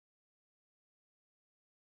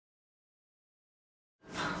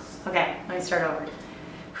Okay, let me start over.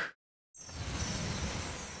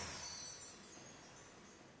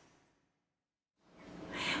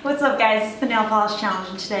 What's up guys, it's the Nail Polish Challenge,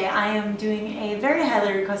 and today I am doing a very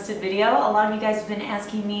highly requested video. A lot of you guys have been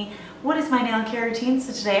asking me what is my nail care routine,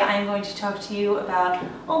 so today I am going to talk to you about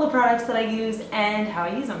all the products that I use and how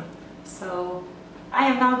I use them. So I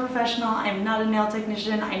am not a professional, I am not a nail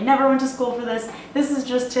technician, I never went to school for this. This is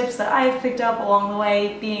just tips that I have picked up along the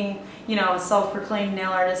way being, you know, a self-proclaimed nail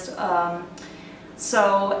artist.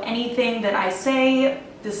 So anything that I say,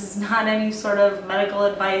 this is not any sort of medical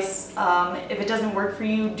advice. If it doesn't work for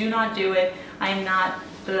you, do not do it. I am not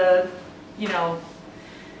the, you know,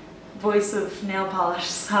 voice of nail polish.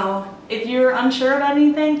 So if you're unsure about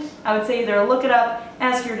anything, I would say either look it up,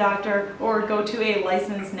 ask your doctor, or go to a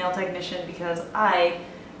licensed nail technician, because I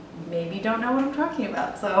maybe don't know what I'm talking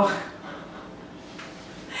about. So,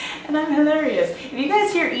 and I'm hilarious. If you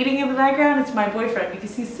guys hear eating in the background, it's my boyfriend,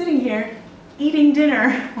 because he's sitting here eating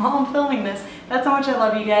dinner while I'm filming this. That's how much I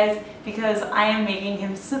love you guys, because I am making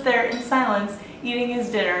him sit there in silence eating his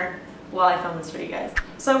dinner while I film this for you guys.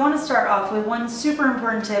 So I want to start off with one super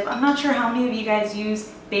important tip. I'm not sure how many of you guys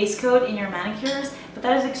use base coat in your manicures, but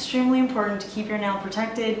that is extremely important to keep your nail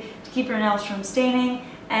protected, to keep your nails from staining,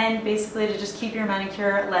 and basically to just keep your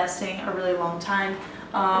manicure lasting a really long time.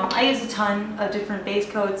 I use a ton of different base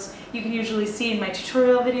coats. You can usually see in my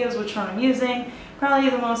tutorial videos which one I'm using. Probably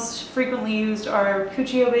the most frequently used are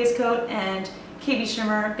Cuccio base coat and KB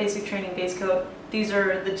Shimmer basic training base coat. These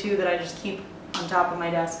are the two that I just keep on top of my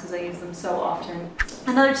desk because I use them so often.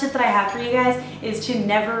 Another tip that I have for you guys is to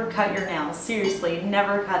never cut your nails. Seriously,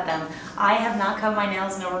 never cut them. I have not cut my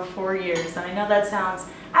nails in over 4 years, and I know that sounds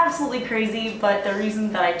absolutely crazy, but the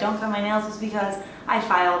reason that I don't cut my nails is because I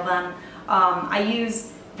file them. I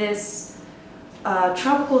use this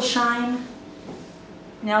Tropical Shine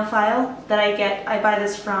nail file that I buy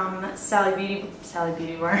this from Sally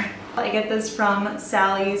Beauty Bar. I get this from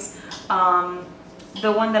Sally's. The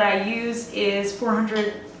one that I use is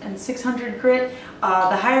 400 and 600 grit.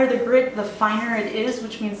 The higher the grit, the finer it is,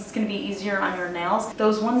 which means it's going to be easier on your nails.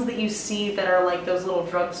 Those ones that you see that are like those little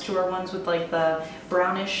drugstore ones with like the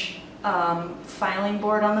brownish filing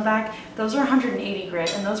board on the back, those are 180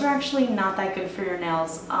 grit, and those are actually not that good for your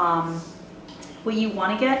nails. What you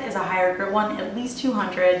want to get is a higher grit one, at least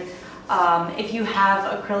 200. If you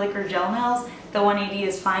have acrylic or gel nails, the 180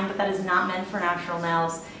 is fine, but that is not meant for natural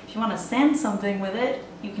nails. If you want to sand something with it,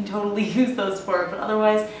 you can totally use those for it, but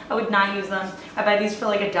otherwise I would not use them. I buy these for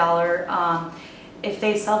like $1. If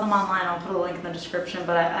they sell them online, I'll put a link in the description,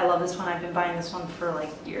 but I love this one. I've been buying this one for like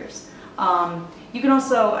years. You can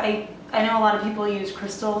also, I know a lot of people use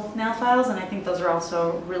crystal nail files, and I think those are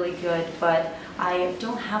also really good, but I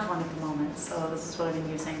don't have one at the moment, so this is what I've been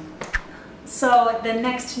using. So the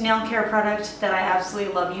next nail care product that I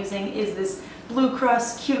absolutely love using is this Blue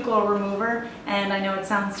Crust cuticle remover, and I know it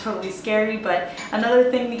sounds totally scary, but another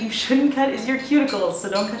thing that you shouldn't cut is your cuticles, so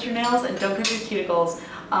don't cut your nails and don't cut your cuticles.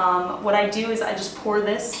 What I do is I just pour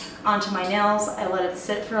this onto my nails, I let it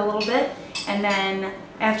sit for a little bit, and then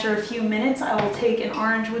after a few minutes I will take an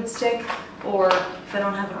orange wood stick, or if I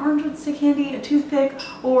don't have an orange wood stick handy, a toothpick,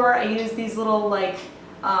 or I use these little like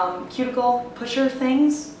cuticle pusher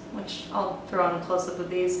things, which I'll throw on a close-up of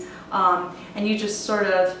these, and you just sort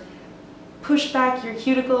of push back your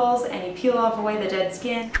cuticles and you peel off away the dead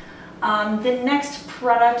skin. The next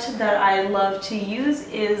product that I love to use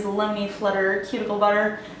is Lemony Flutter Cuticle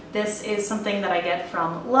Butter. This is something that I get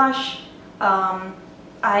from Lush.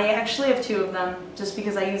 I actually have 2 of them just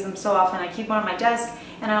because I use them so often. I keep one on my desk,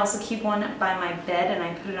 and I also keep one by my bed, and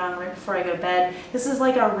I put it on right before I go to bed. This is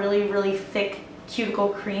like a really, really thick cuticle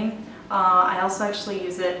cream. I also actually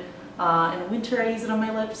use it in the winter. I use it on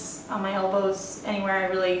my lips, on my elbows, anywhere I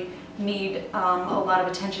really need a lot of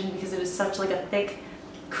attention, because it is such like a thick,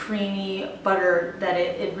 creamy butter that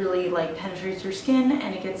it really like penetrates your skin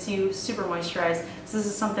and it gets you super moisturized. So this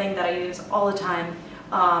is something that I use all the time.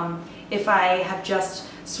 If I have just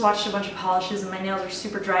swatched a bunch of polishes and my nails are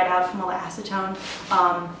super dried out from all the acetone,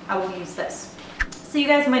 I will use this. So you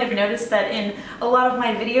guys might have noticed that in a lot of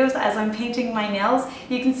my videos, as I'm painting my nails,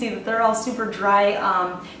 you can see that they're all super dry.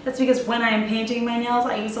 That's because when I am painting my nails,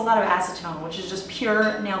 I use a lot of acetone, which is just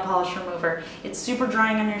pure nail polish remover. It's super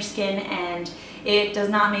drying on your skin, and it does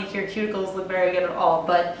not make your cuticles look very good at all.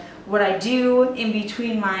 But what I do in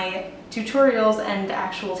between my tutorials and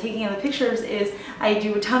actual taking of the pictures is I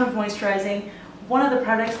do a ton of moisturizing. One of the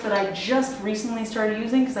products that I just recently started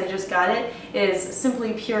using, because I just got it, is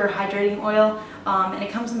Simply Pure Hydrating Oil, and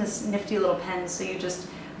it comes in this nifty little pen, so you just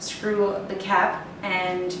screw the cap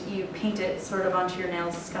and you paint it sort of onto your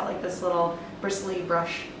nails. It's got like this little bristly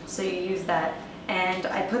brush, so you use that and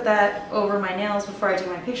I put that over my nails before I take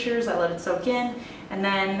my pictures. I let it soak in, and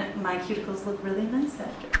then my cuticles look really nice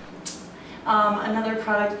after. Another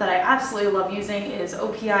product that I absolutely love using is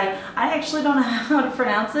OPI. I actually don't know how to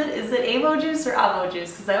pronounce it. Is it Avo Juice or Avo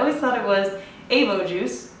Juice? Because I always thought it was Avo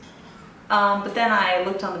Juice. But then I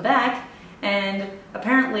looked on the back, and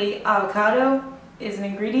apparently avocado is an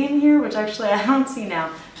ingredient here, which actually I don't see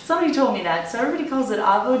now. Somebody told me that, so everybody calls it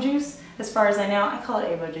Avo Juice. As far as I know, I call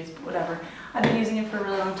it Avo Juice, but whatever. I've been using it for a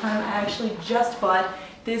really long time. I actually just bought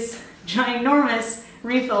this ginormous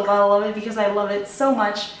refill bottle of it because I love it so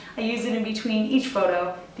much. I use it in between each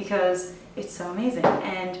photo because it's so amazing,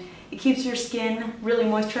 and it keeps your skin really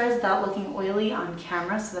moisturized without looking oily on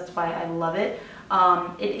camera, so that's why I love it.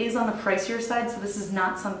 It is on the pricier side, so this is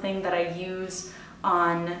not something that I use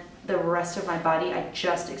on the rest of my body. I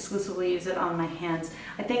just exclusively use it on my hands.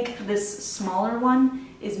 I think this smaller one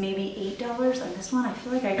is maybe $8, and this one I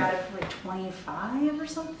feel like I got it for like 25 or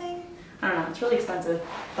something. I don't know, it's really expensive,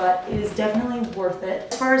 but it is definitely worth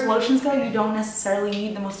it. As far as lotions go, you don't necessarily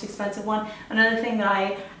need the most expensive one. Another thing that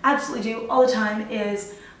I absolutely do all the time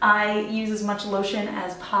is I use as much lotion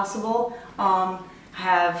as possible. I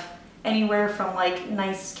have anywhere from like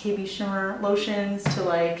nice KB shimmer lotions to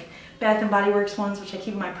like Bath & Body Works ones, which I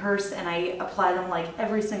keep in my purse, and I apply them like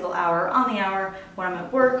every single hour on the hour when I'm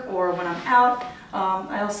at work or when I'm out.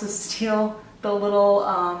 I also steal the little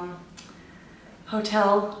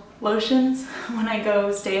hotel lotions when I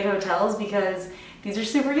go stay at hotels because these are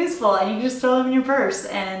super useful and you can just throw them in your purse,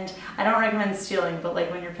 and I don't recommend stealing, but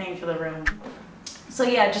like when you're paying for the room. So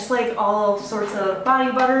yeah, just like all sorts of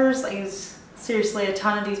body butters, I use seriously a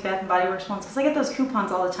ton of these Bath & Body Works ones because I get those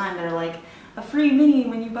coupons all the time that are like a free mini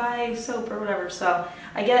when you buy soap or whatever, so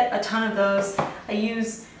I get a ton of those. I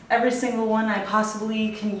use every single one I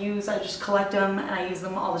possibly can use. I just collect them and I use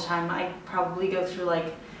them all the time. I probably go through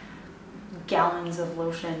like gallons of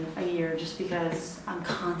lotion a year just because I'm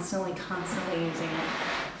constantly using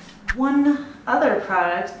it. One other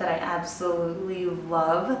product that I absolutely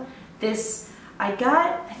love, this I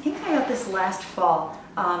think I got this last fall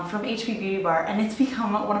from HP Beauty Bar, and it's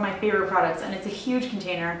become one of my favorite products, and it's a huge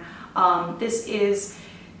container. This is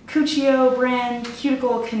Cuccio brand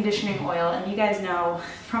cuticle conditioning oil, and you guys know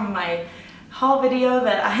from my haul video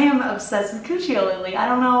that I am obsessed with Cuccio lately. I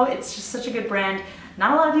don't know, it's just such a good brand.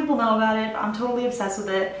 Not a lot of people know about it. I'm totally obsessed with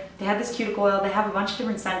it. They have this cuticle oil. They have a bunch of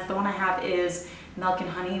different scents. The one I have is milk and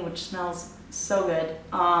honey, which smells so good.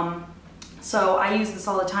 So I use this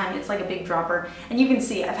all the time. It's like a big dropper. And you can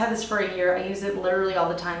see, I've had this for a year. I use it literally all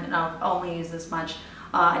the time, and I'll only use this much.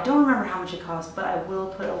 I don't remember how much it costs, but I will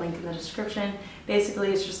put a link in the description.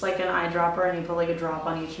 Basically, it's just like an eyedropper, and you put like a drop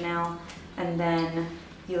on each nail, and then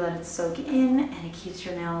you let it soak in, and it keeps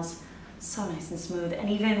your nails so nice and smooth. And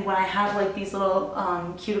even when I have like these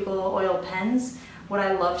little cuticle oil pens, what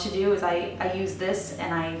I love to do is I use this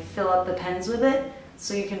and I fill up the pens with it,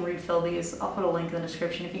 so you can refill these. I'll put a link in the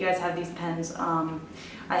description if you guys have these pens. I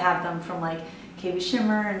have them from like KB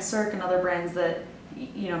Shimmer and Cirque and other brands that,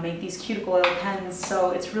 you know, make these cuticle oil pens,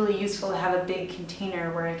 so it's really useful to have a big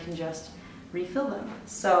container where I can just refill them.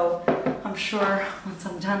 So I'm sure once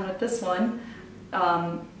I'm done with this one,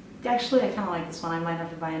 actually I kind of like this one, I might have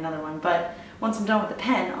to buy another one, but once I'm done with the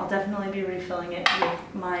pen, I'll definitely be refilling it with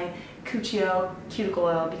my Cuccio cuticle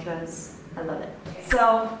oil because I love it.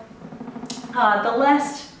 So the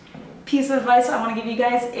last piece of advice I want to give you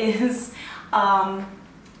guys is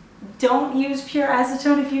don't use pure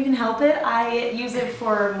acetone if you can help it. I use it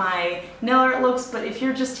for my nail art looks, but if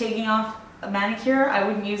you're just taking off a manicure, I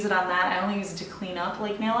wouldn't use it on that. I only use it to clean up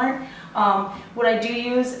like nail art. What I do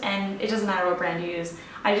use, and it doesn't matter what brand you use,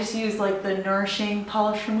 I just use like the Nourishing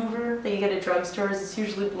Polish Remover that you get at drugstores. It's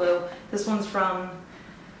usually blue. This one's from,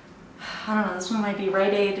 I don't know, this one might be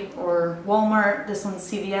Rite Aid or Walmart. This one's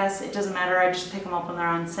CVS. It doesn't matter. I just pick them up when they're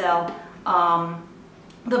on sale.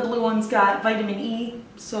 The blue one's got vitamin E,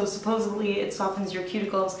 so supposedly it softens your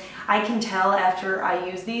cuticles. I can tell after I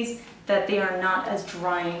use these that they are not as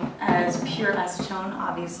drying as pure acetone,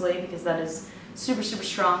 obviously, because that is super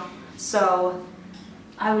strong. So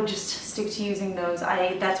I would just stick to using those.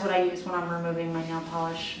 That's what I use when I'm removing my nail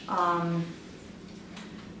polish.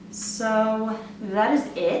 So that is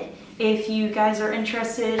it. If you guys are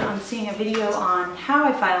interested on seeing a video on how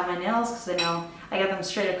I file my nails, because I know I got them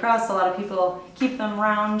straight across, a lot of people keep them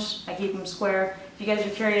round, I keep them square. If you guys are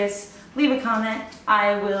curious, leave a comment.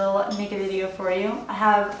 I will make a video for you. I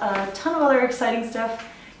have a ton of other exciting stuff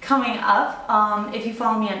coming up. If you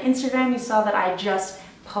follow me on Instagram, you saw that I just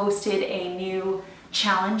posted a new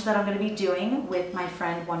challenge that I'm going to be doing with my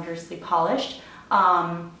friend Wondrously Polished.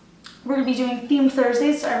 We're going to be doing themed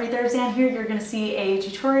Thursdays, so every Thursday on here you're going to see a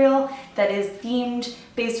tutorial that is themed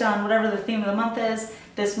based on whatever the theme of the month is.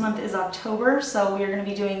 This month is October, so we are going to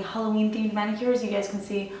be doing Halloween themed manicures. You guys can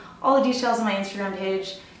see all the details on my Instagram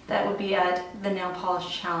page. That would be at the Nail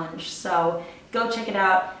Polish Challenge. So go check it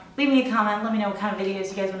out. Leave me a comment, let me know what kind of videos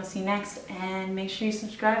you guys want to see next, and make sure you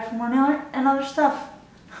subscribe for more nail art and other stuff.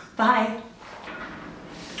 Bye.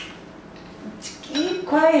 Keep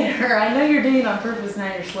quieter. I know you're doing it on purpose,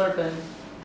 now you're slurping.